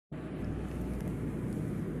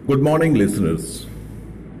Good morning, listeners.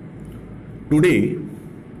 Today,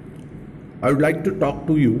 I would like to talk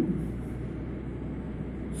to you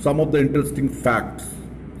some of the interesting facts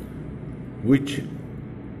which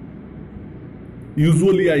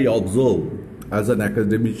usually I observe as an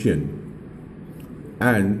academician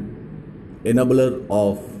and enabler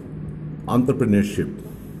of entrepreneurship.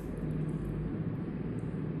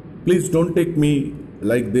 Please don't take me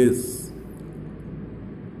like this.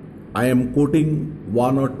 I am quoting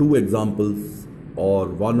one or two examples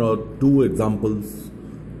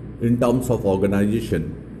in terms of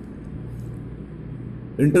organization.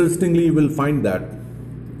 Interestingly, you will find that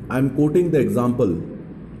I am quoting the example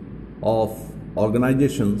of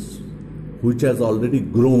organizations which has already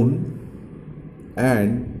grown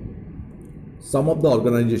and some of the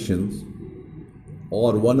organizations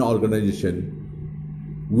or one organization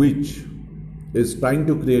which is trying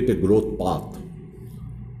to create a growth path.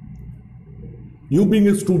 You being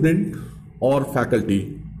a student or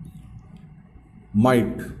faculty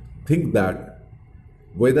might think that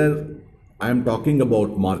whether I am talking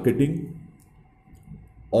about marketing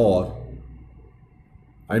or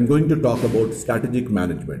I am going to talk about strategic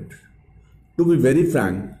management. To be very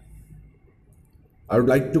frank, I would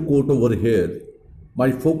like to quote over here,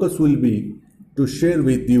 my focus will be to share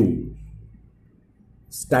with you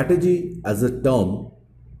strategy as a term,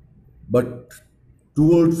 but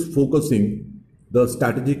towards focusing the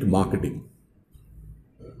strategic marketing.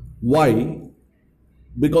 Why?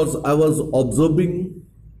 Because I was observing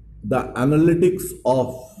the analytics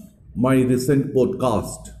of my recent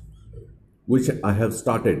podcast, which I have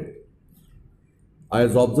started. I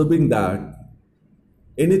was observing that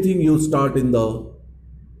anything you start in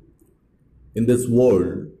this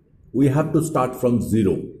world, we have to start from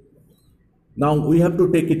zero. Now we have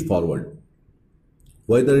to take it forward.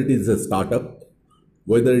 Whether it is a startup,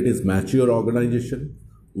 whether it is mature organization,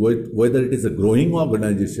 whether it is a growing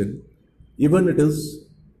organization, even it is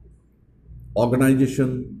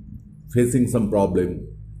organization facing some problem,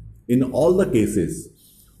 in all the cases,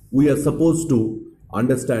 we are supposed to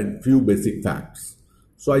understand few basic facts.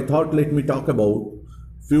 So I thought let me talk about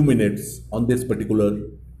few minutes on this particular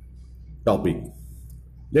topic.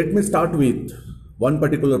 Let me start with one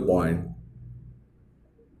particular point,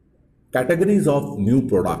 categories of new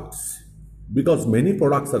products. Because many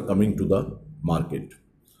products are coming to the market.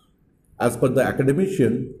 As per the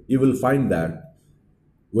academician, you will find that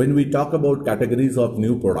when we talk about categories of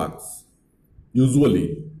new products,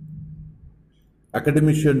 usually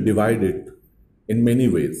academician divide it in many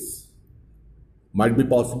ways. Might be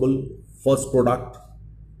possible, first product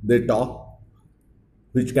they talk,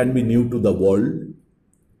 which can be new to the world.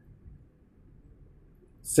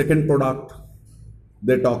 Second product,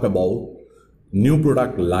 they talk about new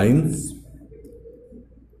product lines.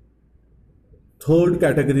 Third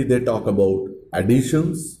category, they talk about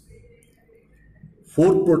additions.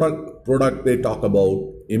 Fourth product they talk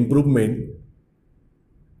about improvement.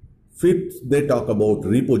 Fifth, they talk about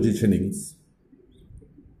repositionings.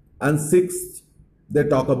 And sixth, they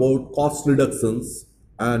talk about cost reductions,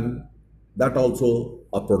 and that also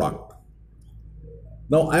a product.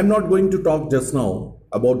 Now, I'm not going to talk just now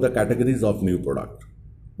about the categories of new product,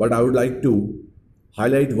 but I would like to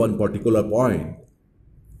highlight one particular point.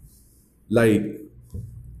 Like,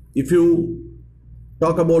 if you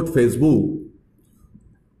talk about Facebook,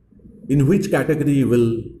 in which category you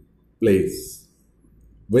will place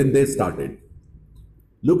when they started?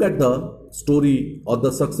 Look at the story or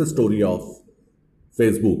the success story of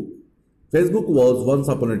Facebook. Facebook was once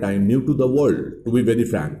upon a time new to the world, to be very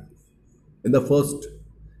frank, in the first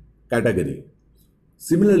category.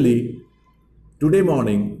 Similarly, today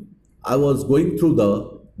morning, I was going through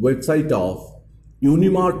the website of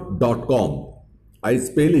Unimart.com. I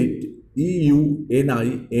spell it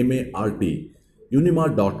EUNIMART.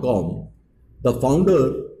 Unimart.com. The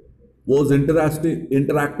founder was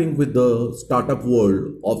interacting with the startup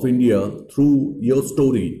world of India through Your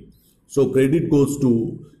Story. So credit goes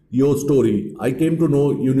to Your Story. I came to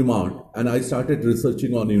know Unimart and I started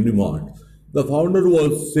researching on Unimart. The founder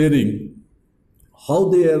was sharing how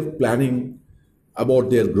they are planning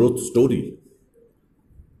about their growth story.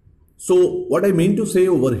 So what I mean to say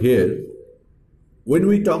over here, when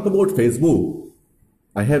we talk about Facebook,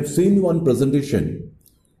 I have seen one presentation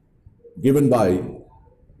given by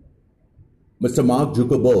Mr. Mark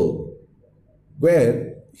Zuckerberg,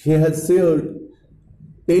 where he has shared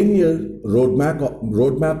 10-year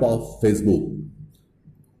roadmap of Facebook.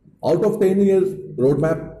 Out of 10-year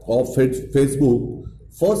roadmap of Facebook,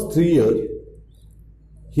 first 3 years,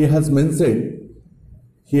 he has mentioned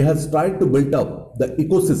he has tried to build up the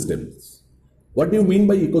ecosystems. What do you mean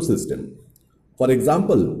by ecosystem? For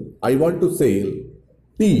example, I want to sell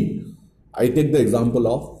tea. I take the example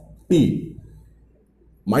of tea.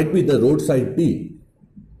 Might be the roadside tea.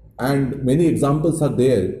 And many examples are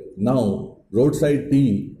there now. Roadside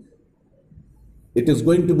tea, it is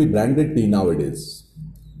going to be branded tea nowadays.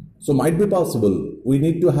 So might be possible we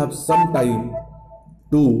need to have some time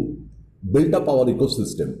to build up our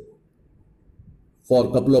ecosystem for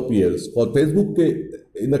a couple of years. For Facebook,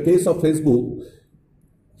 in the case of Facebook,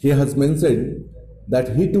 he has mentioned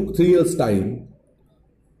that he took 3 years time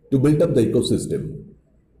to build up the ecosystem.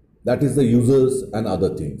 That is the users and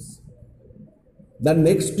other things. Then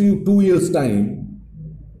next 2 years time,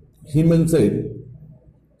 he mentioned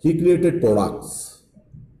he created products.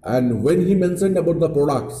 And when he mentioned about the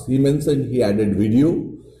products, he mentioned he added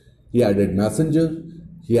video, he added Messenger,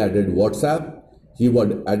 he added WhatsApp, he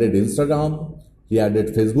added Instagram, he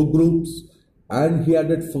added Facebook groups, and he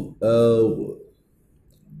added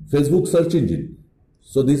Facebook search engine.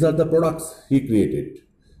 So these are the products he created.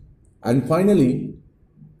 And finally,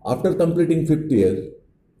 after completing 5th year,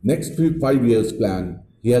 next 5 years plan,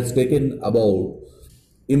 he has taken about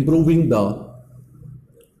improving the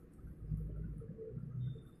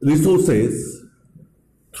resources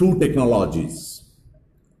through technologies.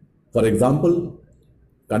 For example,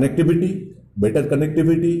 connectivity, better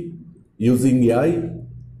connectivity, using AI,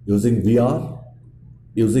 using VR,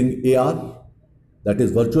 using AR, that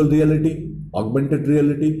is virtual reality, augmented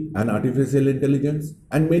reality, and artificial intelligence,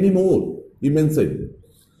 and many more he mentioned.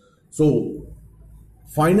 So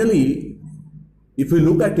finally, if we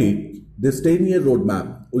look at it, this 10-year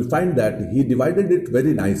roadmap, we find that he divided it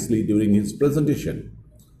very nicely during his presentation.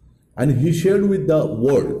 And he shared with the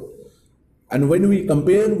world. And when we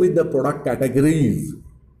compare with the product categories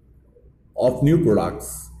of new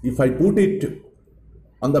products, if I put it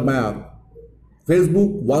on the map,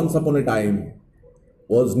 Facebook once upon a time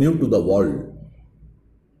was new to the world.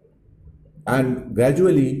 And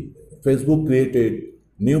gradually, Facebook created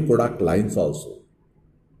new product lines also.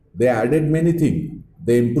 They added many things.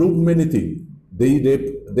 They improved many things.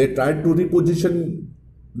 They tried to reposition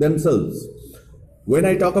themselves. When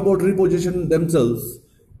I talk about reposition themselves,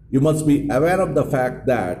 you must be aware of the fact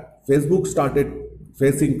that Facebook started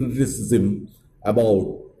facing criticism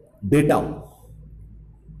about data.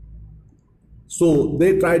 So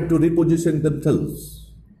they tried to reposition themselves.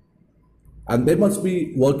 And they must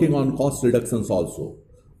be working on cost reductions also.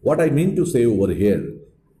 What I mean to say over here,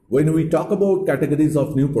 when we talk about categories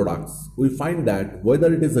of new products, we find that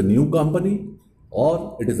whether it is a new company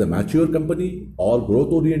or it is a mature company or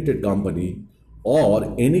growth-oriented company,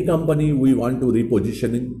 or any company we want to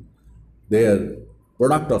reposition their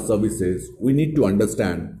product or services, we need to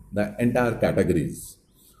understand the entire categories.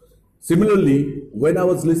 Similarly, when I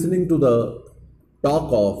was listening to the talk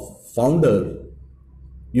of founder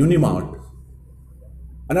Unimart,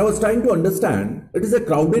 and I was trying to understand, it is a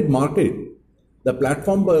crowded market. The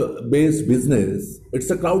platform-based business, it's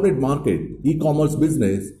a crowded market. E-commerce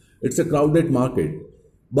business, it's a crowded market.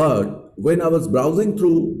 But when I was browsing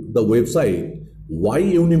through the website, why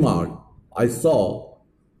Unimart, I saw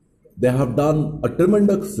they have done a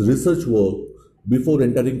tremendous research work before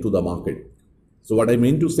entering to the market. So what I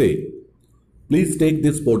mean to say, please take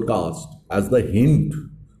this podcast as the hint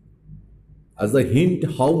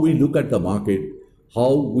how we look at the market,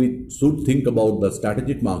 how we should think about the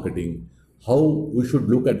strategic marketing, how we should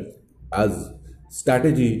look at as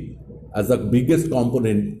strategy as the biggest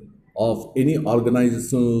component of any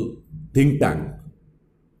organizational think tank.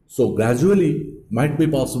 So gradually, might be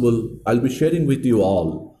possible, I'll be sharing with you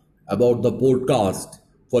all about the podcast.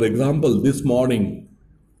 For example, this morning,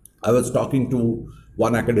 I was talking to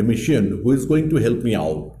one academician who is going to help me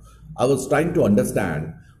out. I was trying to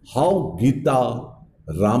understand how Gita,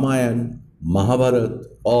 Ramayana, Mahabharata,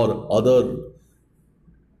 or other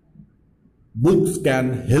books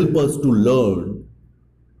can help us to learn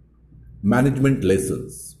management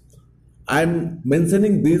lessons. I'm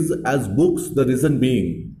mentioning these as books, the reason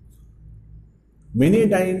being, many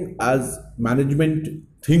times as management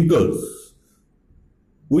thinkers,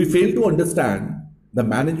 we fail to understand the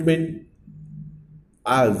management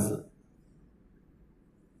as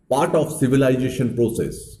part of civilization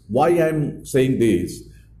process. Why I'm saying this,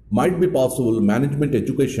 might be possible management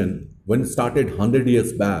education when started 100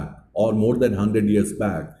 years back or more than 100 years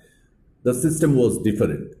back, the system was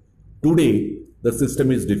different. Today, the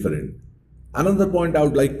system is different. Another point I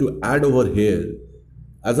would like to add over here,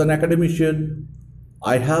 as an academician,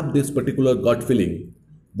 I have this particular gut feeling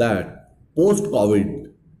that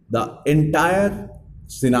post-COVID, the entire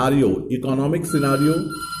scenario, economic scenario,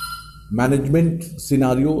 management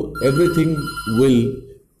scenario, everything will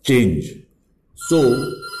change.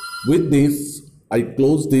 So with this, I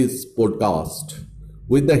close this podcast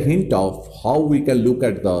with the hint of how we can look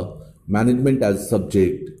at the management as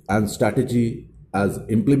subject and strategy as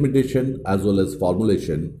implementation as well as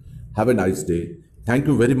formulation. Have a nice day. Thank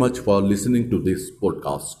you very much for listening to this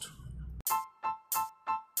podcast.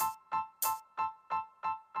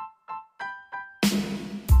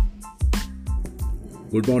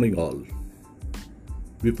 Good morning, all.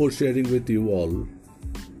 Before sharing with you all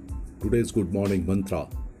today's good morning mantra,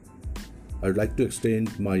 I'd like to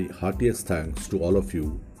extend my heartiest thanks to all of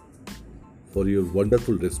you for your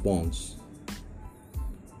wonderful response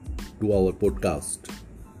to our podcast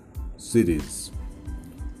series.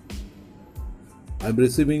 I'm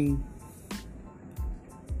receiving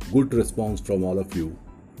good response from all of you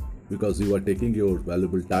because you are taking your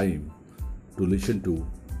valuable time to listen to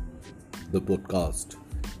the podcast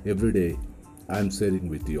every day. I'm sharing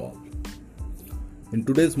with you all. In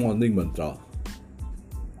today's morning mantra,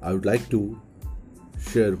 I would like to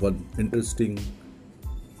share one interesting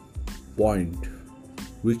point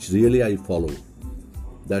which really I follow.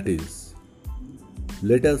 That is,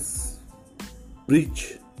 let us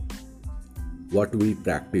preach what we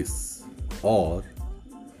practice, or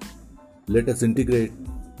let us integrate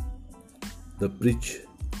the preach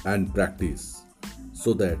and practice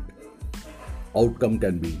so that outcome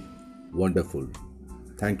can be wonderful.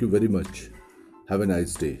 Thank you very much. Have a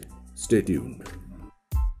nice day. Stay tuned.